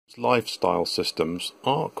Lifestyle systems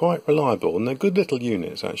are quite reliable, and they're good little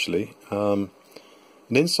units actually. And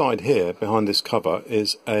inside here, behind this cover,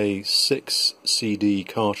 is a 6 CD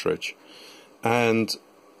cartridge, and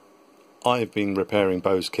I've been repairing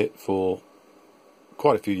Bose kit for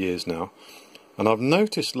quite a few years now, and I've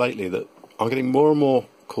noticed lately that I'm getting more and more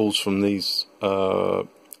calls from these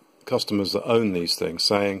customers that own these things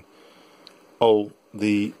saying, oh,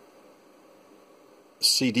 the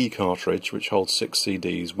CD cartridge, which holds 6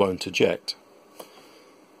 CDs, won't eject.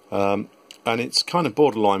 And it's kind of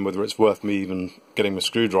borderline whether it's worth me even getting my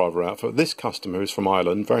screwdriver out. For this customer, who's from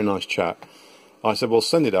Ireland, very nice chap, I said, well,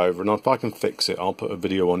 send it over, and if I can fix it, I'll put a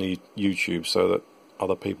video on YouTube so that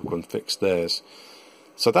other people can fix theirs.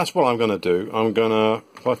 So that's what I'm going to do. I'm going to,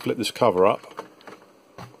 if I flip this cover up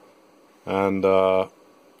and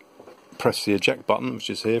press the eject button, which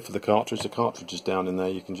is here for the cartridge. The cartridge is down in there,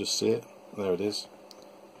 you can just see it. There it is.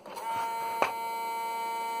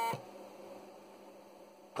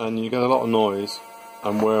 And you get a lot of noise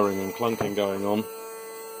and whirring and clunking going on,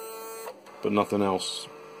 but nothing else.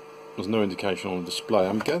 There's no indication on the display.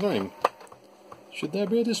 I'm gathering, should there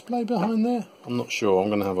be a display behind there? I'm not sure. I'm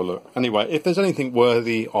going to have a look. Anyway, if there's anything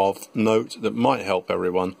worthy of note that might help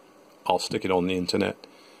everyone, I'll stick it on the internet.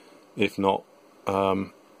 If not, at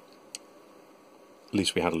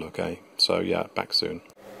least we had a look, eh? So yeah, back soon.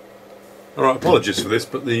 Alright, apologies for this,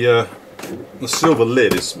 but the silver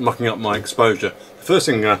lid is mucking up my exposure. The first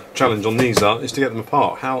thing challenge on these is to get them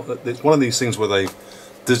apart. It's one of these things where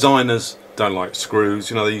designers don't like screws.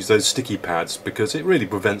 You know, they use those sticky pads because it really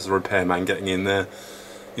prevents the repairman getting in there.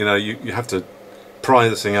 You know, you have to pry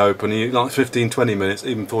this thing open, like 15-20 minutes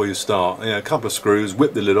even before you start. You know, a couple of screws,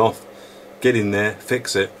 whip the lid off, get in there,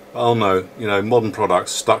 fix it. Oh no, you know, modern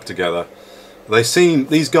products stuck together.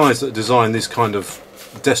 These guys that design this kind of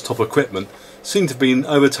desktop equipment seem to be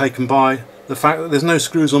overtaken by the fact that there's no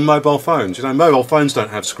screws on mobile phones. You know, mobile phones don't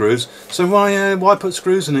have screws, so why put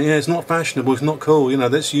screws in it? Yeah, it's not fashionable, it's not cool. You know,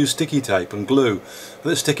 let's use sticky tape and glue.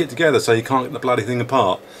 Let's stick it together so you can't get the bloody thing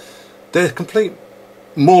apart. They're complete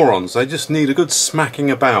morons. They just need a good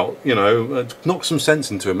smacking about. You know, knock some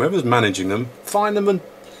sense into them. Whoever's managing them, find them and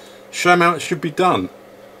show them how it should be done.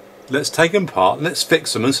 Let's take them apart, let's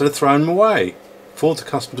fix them instead of throwing them away. Force the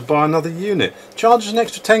customer to buy another unit. Charge us an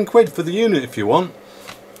extra 10 quid for the unit if you want.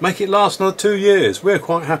 Make it last another 2 years. We're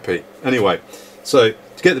quite happy. Anyway, so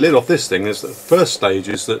to get the lid off this thing, the first stage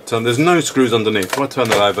is that there's no screws underneath. If I turn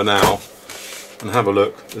that over now and have a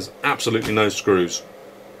look, there's absolutely no screws.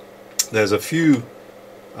 There's a few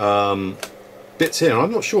bits here.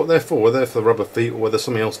 I'm not sure what they're for, whether they're for the rubber feet or whether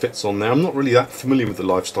something else fits on there. I'm not really that familiar with the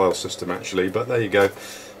Lifestyle system actually, but there you go.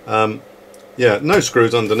 Yeah, no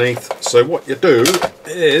screws underneath. So what you do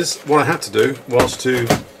is, what I had to do was to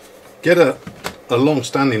get a long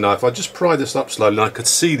standing knife. I just pried this up slowly and I could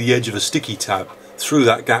see the edge of a sticky tab through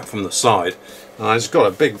that gap from the side. And I just got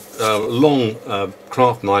a big long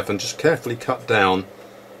craft knife and just carefully cut down,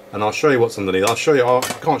 and I'll show you what's underneath. I'll show you, I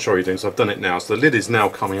can't show you things, so I've done it now. So the lid is now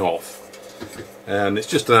coming off, and it's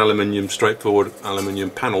just an aluminium, straightforward aluminium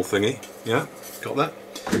panel thingy. Yeah, got that.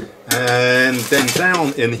 And then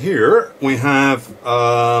down in here we have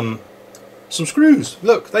some screws.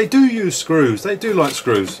 Look, they do use screws. They do like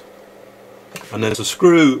screws. And there's a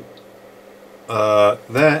screw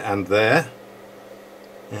there and there.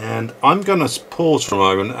 And I'm going to pause for a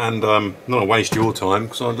moment and not going to waste your time,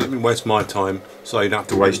 because I'll let me waste my time so you don't have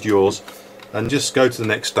to waste yours, and just go to the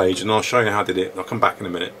next stage and I'll show you how I did it. I'll come back in a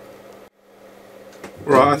minute.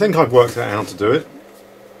 Right, I think I've worked out how to do it.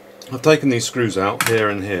 I've taken these screws out here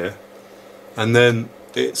and here, and then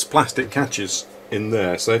it's plastic catches in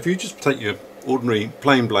there. So if you just take your ordinary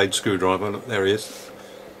plain blade screwdriver, there he is,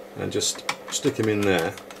 and just stick him in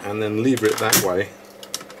there and then lever it that way,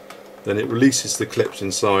 then it releases the clips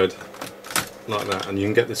inside like that, and you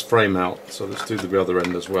can get this frame out. So let's do the other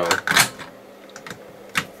end as well,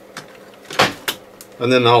 and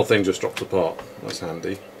then the whole thing just drops apart. That's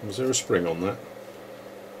handy. Was there a spring on that?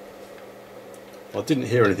 I didn't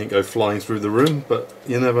hear anything go flying through the room, but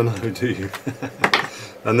you never know, do you?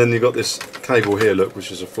 And then you've got this cable here, look,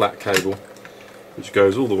 which is a flat cable, which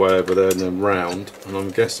goes all the way over there and then round, and I'm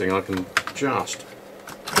guessing I can just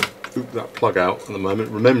oop that plug out at the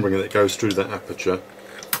moment, remembering that it goes through that aperture,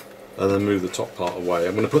 and then move the top part away.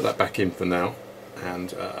 I'm going to put that back in for now,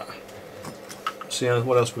 and see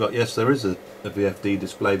what else we've got. Yes, there is a VFD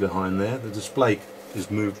display behind there. The display is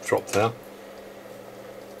dropped out.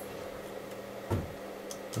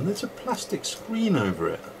 And there's a plastic screen over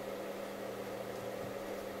it,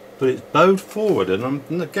 but it's bowed forward, and I'm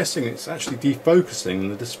guessing it's actually defocusing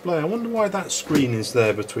the display. I wonder why that screen is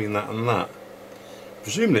there between that and that.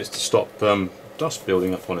 Presumably it's to stop dust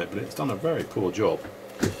building up on it, but it's done a very poor job.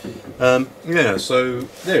 Yeah, so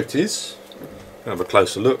there it is. Have a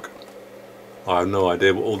closer look. I have no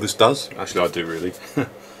idea what all this does. Actually, I do really.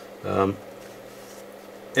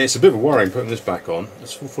 It's a bit of a worrying putting this back on.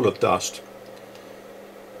 It's full of dust.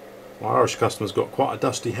 My Irish customer's got quite a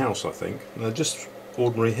dusty house, I think. And they're just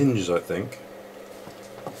ordinary hinges, I think.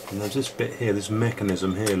 And there's this bit here, this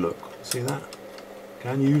mechanism here, look. See that?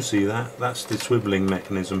 Can you see that? That's the swivelling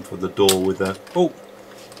mechanism for the door with the... Oh!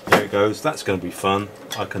 There it goes. That's going to be fun.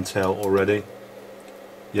 I can tell already.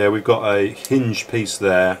 Yeah, we've got a hinge piece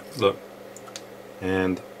there. Look.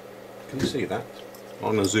 And can you see that?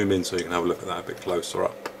 I'm going to zoom in so you can have a look at that a bit closer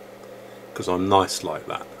up. Because I'm nice like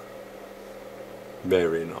that.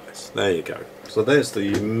 Very nice. There you go. So there's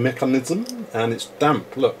the mechanism, and it's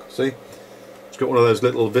damp. Look, see? It's got one of those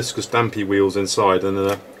little viscous dampy wheels inside and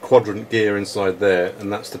a quadrant gear inside there,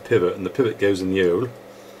 and that's the pivot, and the pivot goes in the hole.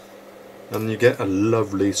 And you get a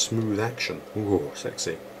lovely smooth action. Ooh,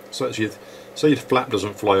 sexy. So your flap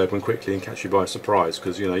doesn't fly open quickly and catch you by surprise,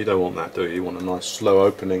 because you know you don't want that, do you? You want a nice slow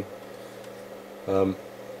opening.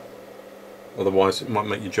 Otherwise it might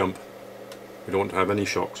make you jump. We don't want to have any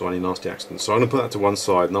shocks or any nasty accidents. So I'm going to put that to one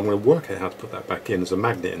side, and I'm going to work out how to put that back in. There's a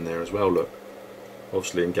magnet in there as well, look.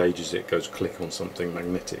 Obviously engages it, goes click on something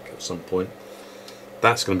magnetic at some point.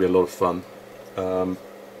 That's going to be a lot of fun.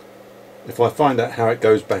 If I find out how it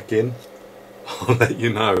goes back in, I'll let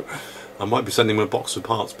you know. I might be sending him a box of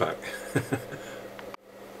parts back.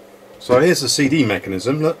 So here's the CD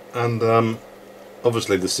mechanism, look, and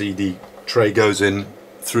obviously the CD tray goes in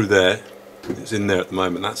through there. It's in there at the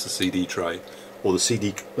moment. That's the CD tray, or the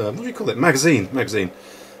CD what do you call it? Magazine.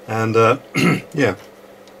 And yeah,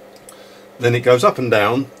 then it goes up and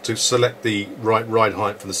down to select the right ride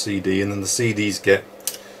height for the CD, and then the CDs get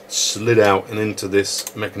slid out and into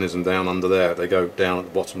this mechanism down under there. They go down at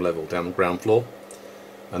the bottom level, down the ground floor,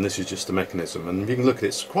 and this is just the mechanism. And if you can look at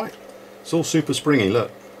it, it's all super springy.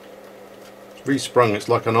 Look, it's re-sprung. It's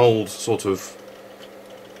like an old sort of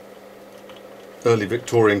early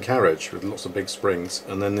Victorian carriage with lots of big springs,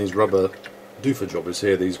 and then these rubber doofer jobbers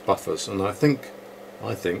here, these buffers. And I think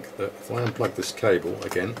that if I unplug this cable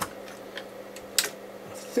again,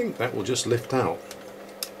 I think that will just lift out.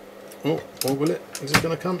 Oh, or will it? Is it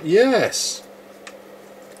going to come? Yes!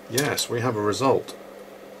 Yes, we have a result.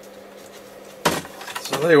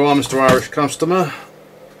 So there you are, Mr. Irish customer.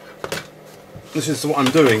 This is what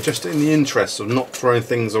I'm doing, just in the interest of not throwing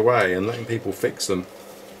things away and letting people fix them.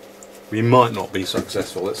 We might not be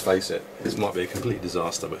successful, let's face it. This might be a complete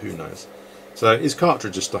disaster, but who knows. So his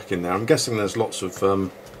cartridge is stuck in there. I'm guessing there's lots of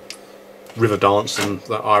river dance and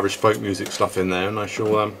that Irish folk music stuff in there, and I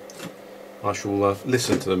shall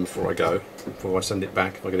listen to them before I send it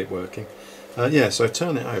back if I get it working. Yeah, so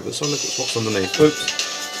turn it over. So look at what's underneath.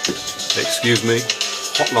 Oops. Excuse me.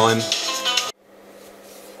 Hotline.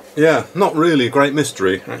 Yeah, not really a great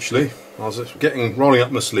mystery actually. I was rolling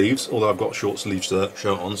up my sleeves, although I've got a short sleeve shirt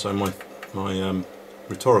on, so my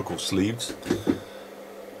rhetorical sleeves.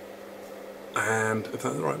 And if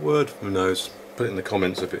that's the right word, who knows? Put it in the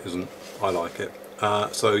comments if it isn't. I like it.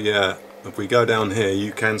 So yeah, if we go down here,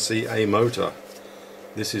 you can see a motor.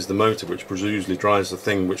 This is the motor which presumably drives the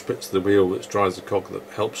thing which puts the wheel, which drives the cog that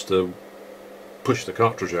helps to push the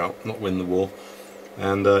cartridge out, not win the war.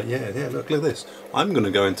 And yeah, look at this. I'm going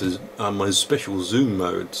to go into my special zoom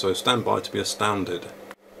mode, so stand by to be astounded.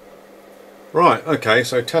 Right, okay,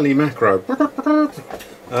 so tele macro.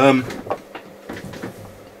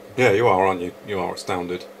 Yeah, you are, aren't you? You are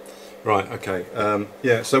astounded. Right, okay.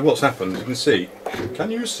 Yeah, so what's happened? You can see.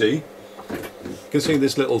 Can you see? You can see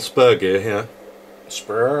this little spur gear here.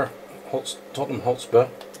 Tottenham Hotspur.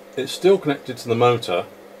 It's still connected to the motor.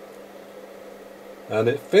 And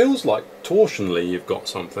it feels like torsionally you've got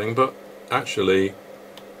something, but actually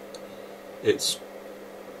it's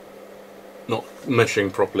not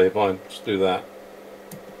meshing properly. If I just do that,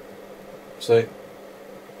 see,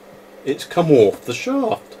 it's come off the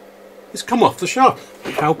shaft. It's come off the shaft.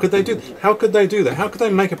 How could they do that? How could they do that? How could they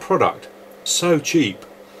make a product so cheap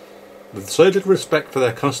with so little respect for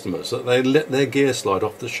their customers that they let their gear slide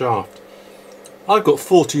off the shaft? I've got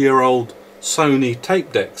 40-year-old Sony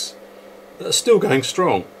tape decks that are still going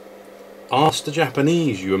strong. Ask the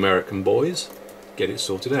Japanese, you American boys. Get it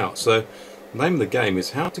sorted out. So the name of the game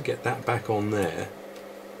is how to get that back on there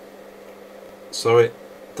so it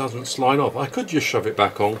doesn't slide off. I could just shove it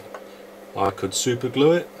back on. I could super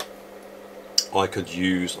glue it. I could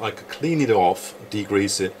clean it off,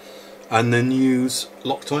 degrease it, and then use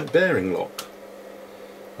Loctite bearing lock.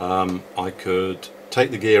 I could take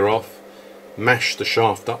the gear off, mash the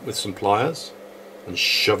shaft up with some pliers and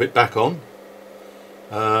shove it back on.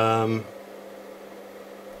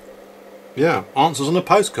 yeah, answers on a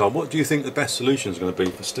postcard. What do you think the best solution is going to be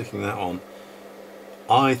for sticking that on?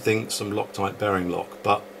 I think some Loctite bearing lock,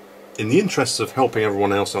 but in the interests of helping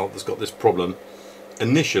everyone else out that's got this problem,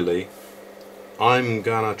 initially I'm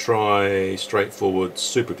gonna try straightforward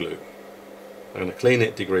super glue. I'm going to clean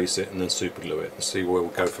it, degrease it, and then super glue it and see where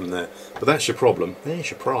we'll go from there. But that's your problem. There's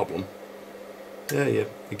your problem. Yeah, your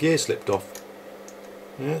gear slipped off.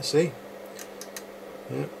 Yeah, see?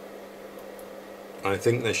 Yeah. I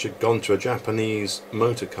think they should have gone to a Japanese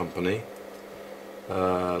motor company,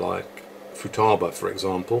 like Futaba, for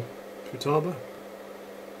example. Futaba?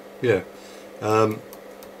 Yeah.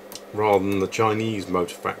 Rather than the Chinese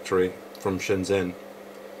motor factory from Shenzhen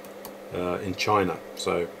in China.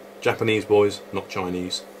 So Japanese boys, not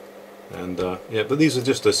Chinese. And yeah, but these are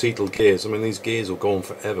just acetal gears. I mean, these gears will go on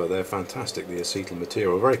forever. They're fantastic, the acetal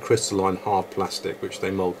material. Very crystalline, hard plastic, which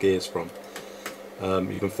they mould gears from.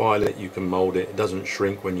 You can file it, you can mould it. It doesn't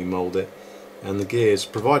shrink when you mould it. And the gears,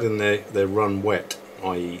 providing they're run wet,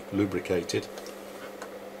 i.e. lubricated,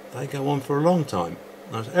 they go on for a long time.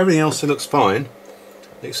 Now, everything else looks fine,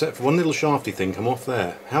 except for one little shafty thing come off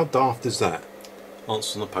there. How daft is that?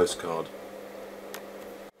 Answer on a postcard.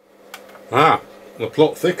 Ah, the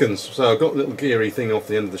plot thickens. So I've got a little geary thing off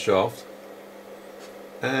the end of the shaft,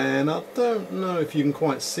 and I don't know if you can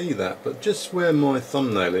quite see that, but just where my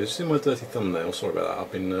thumbnail is, see my dirty thumbnail, sorry about that,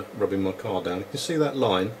 I've been rubbing my car down. Can you see that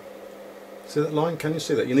line? See that line? Can you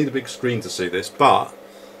see that? You need a big screen to see this, but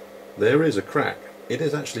there is a crack. It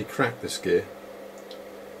is actually cracked, this gear.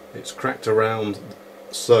 It's cracked around,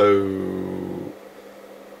 so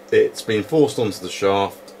it's been forced onto the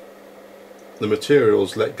shaft. The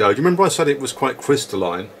material's let go. Do you remember I said it was quite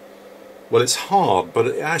crystalline? Well, it's hard, but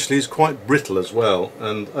it actually is quite brittle as well,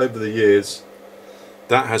 and over the years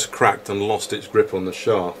that has cracked and lost its grip on the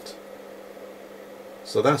shaft.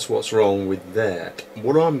 So that's what's wrong with that.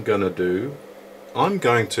 What I'm going to do, I'm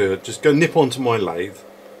going to just go nip onto my lathe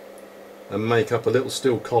and make up a little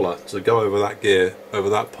steel collar to go over that gear, over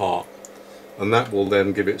that part, and that will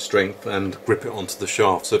then give it strength and grip it onto the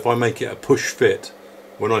shaft. So if I make it a push fit,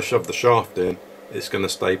 when I shove the shaft in, it's going to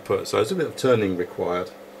stay put. So there's a bit of turning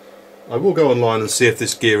required. I will go online and see if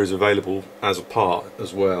this gear is available as a part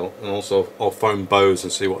as well, and also I'll phone Bose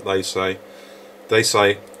and see what they say. They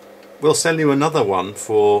say, we'll sell you another one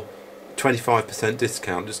for 25%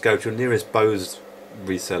 discount. Just go to your nearest Bose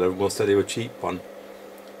reseller and we'll sell you a cheap one,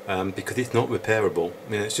 because it's not repairable.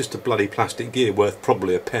 I mean, it's just a bloody plastic gear worth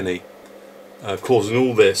probably a penny, causing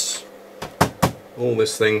all this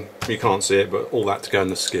thing, you can't see it, but all that to go in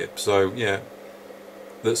the skip. So yeah,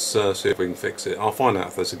 let's see if we can fix it. I'll find out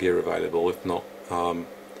if there's a gear available. If not,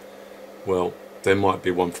 well, there might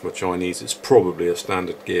be one from a Chinese. It's probably a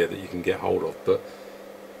standard gear that you can get hold of, but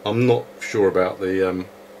I'm not sure about the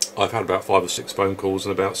I've had about 5 or 6 phone calls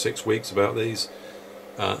in about 6 weeks about these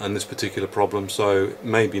and this particular problem, so it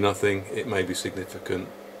may be nothing, it may be significant,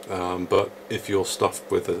 but if you're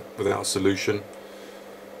stuffed without a solution,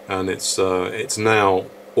 and it's now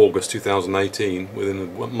August 2018, within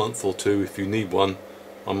a month or two, if you need one,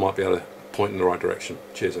 I might be able to point in the right direction.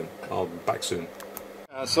 Cheers, and I'll be back soon.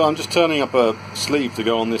 So I'm just turning up a sleeve to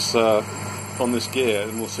go on this gear,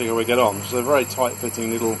 and we'll see how we get on. It's a very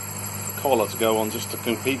tight-fitting little collar to go on, just to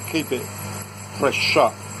keep it pressed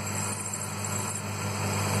shut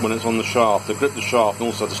when it's on the shaft, to grip the shaft, and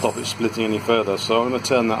also to stop it splitting any further. So I'm going to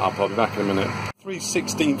turn that up. I'll be back in a minute.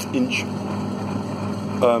 3/16 inch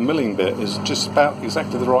milling bit is just about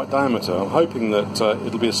exactly the right diameter. I'm hoping that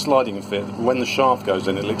it'll be a sliding fit. When the shaft goes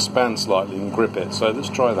in, it'll expand slightly and grip it. So let's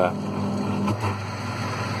try that.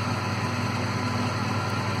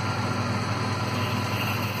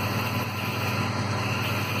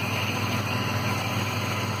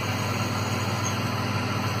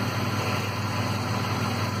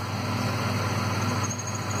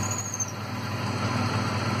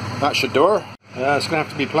 That should do her. It's going to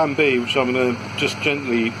have to be plan B, which I'm going to just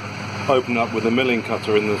gently open up with a milling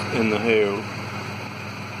cutter in the heel.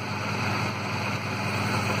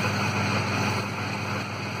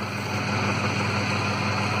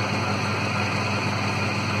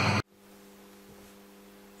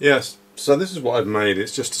 Yes, so this is what I've made.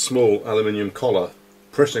 It's just a small aluminium collar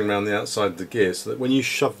pressing around the outside of the gear, so that when you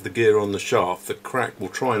shove the gear on the shaft, the crack will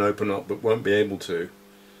try and open up but won't be able to,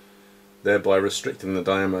 thereby restricting the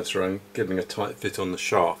diameter and giving a tight fit on the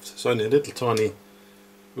shaft. It's only a little tiny,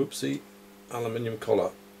 whoopsie, aluminium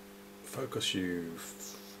collar. Focusing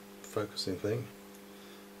thing.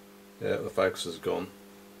 Yeah, the focus is gone,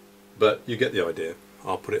 but you get the idea.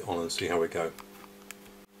 I'll put it on and see how we go.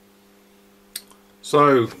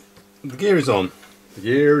 So the gear is on. The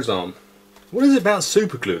gear is on. What is it about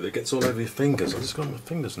super glue that gets all over your fingers? I've just got my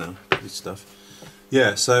fingers now, this stuff.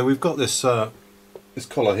 Yeah, so we've got this this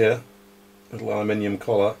collar here, little aluminium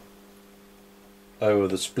collar, over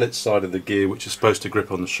the split side of the gear, which is supposed to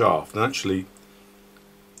grip on the shaft. And actually,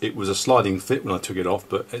 it was a sliding fit when I took it off,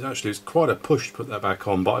 but it actually is quite a push to put that back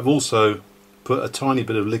on. But I've also put a tiny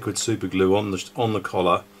bit of liquid super glue on the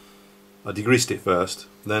collar. I degreased it first,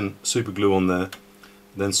 then super glue on there,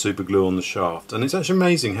 then super glue on the shaft. And it's actually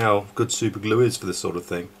amazing how good super glue is for this sort of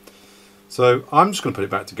thing. So I'm just going to put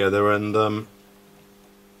it back together and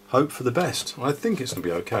hope for the best. I think it's going to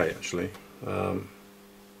be okay, actually, from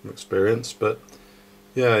experience. But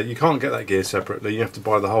yeah, you can't get that gear separately. You have to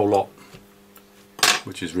buy the whole lot,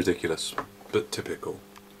 which is ridiculous, but typical.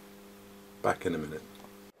 Back in a minute.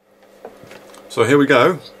 So here we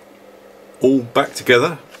go, all back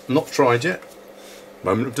together. Not tried yet.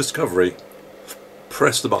 Moment of discovery.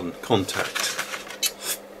 Press the button. Contact.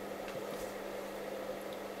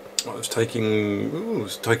 Oh, it's taking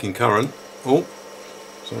current. Oh,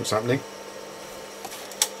 something's happening.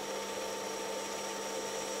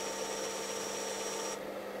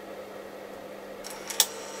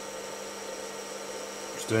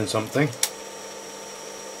 It's doing something.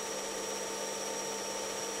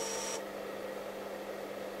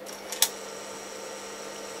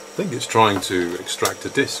 I think it's trying to extract a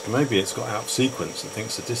disc. Maybe it's got out of sequence and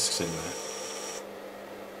thinks the disc's in there.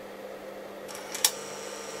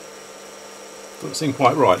 Doesn't seem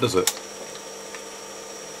quite right, does it?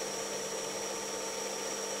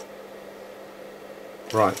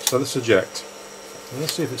 Right, so let's eject.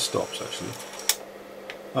 Let's see if it stops actually.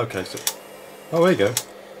 Okay, so oh, there you go.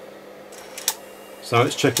 So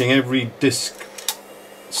it's checking every disc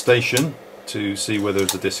station to see whether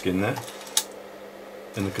there's a disc in there.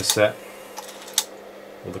 In the cassette,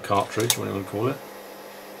 or the cartridge, whatever you want to call it.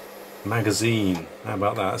 Magazine, how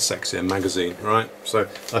about that? That's sexy, a magazine, right? So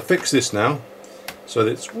I fixed this now, so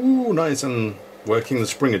that it's nice and working. The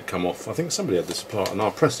spring had come off. I think somebody had this apart, and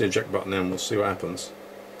I'll press the eject button now and we'll see what happens.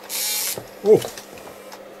 Oh,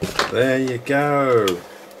 there you go.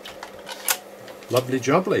 Lovely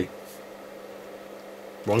jubbly.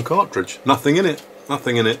 One cartridge, nothing in it,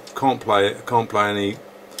 nothing in it. Can't play it, can't play any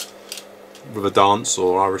with a dance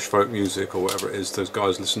or Irish folk music or whatever it is those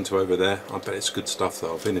guys listen to over there. I bet it's good stuff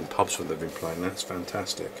though. I've been in pubs when they've been playing. That's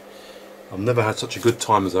fantastic. I've never had such a good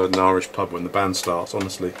time as at an Irish pub when the band starts,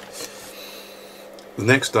 honestly. The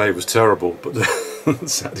next day was terrible, but the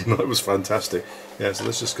Saturday night was fantastic. Yeah, so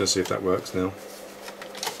let's just go see if that works now.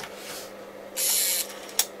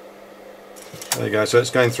 There you go, so it's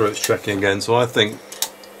going through, it's checking again. So I think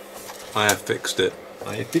I have fixed it.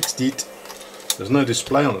 I fixed it. There's no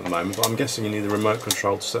display on at the moment, but I'm guessing you need the remote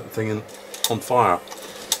control to set the thing on fire.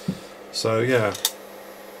 So yeah,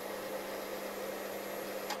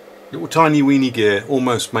 little tiny weeny gear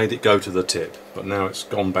almost made it go to the tip, but now it's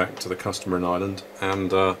gone back to the customer in Ireland,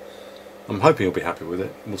 and I'm hoping he'll be happy with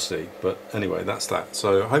it. We'll see. But anyway, that's that.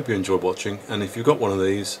 So I hope you enjoyed watching, and if you've got one of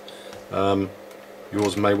these,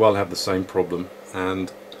 yours may well have the same problem,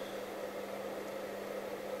 and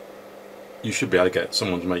you should be able to get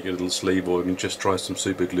someone to make you a little sleeve, or you can just try some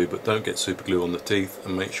super glue, but don't get super glue on the teeth,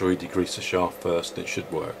 and make sure you degrease the shaft first, and it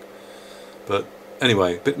should work. But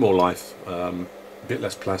anyway, a bit more life, a bit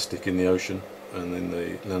less plastic in the ocean and in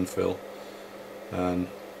the landfill, and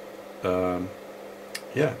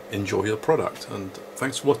yeah, enjoy your product, and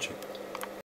thanks for watching.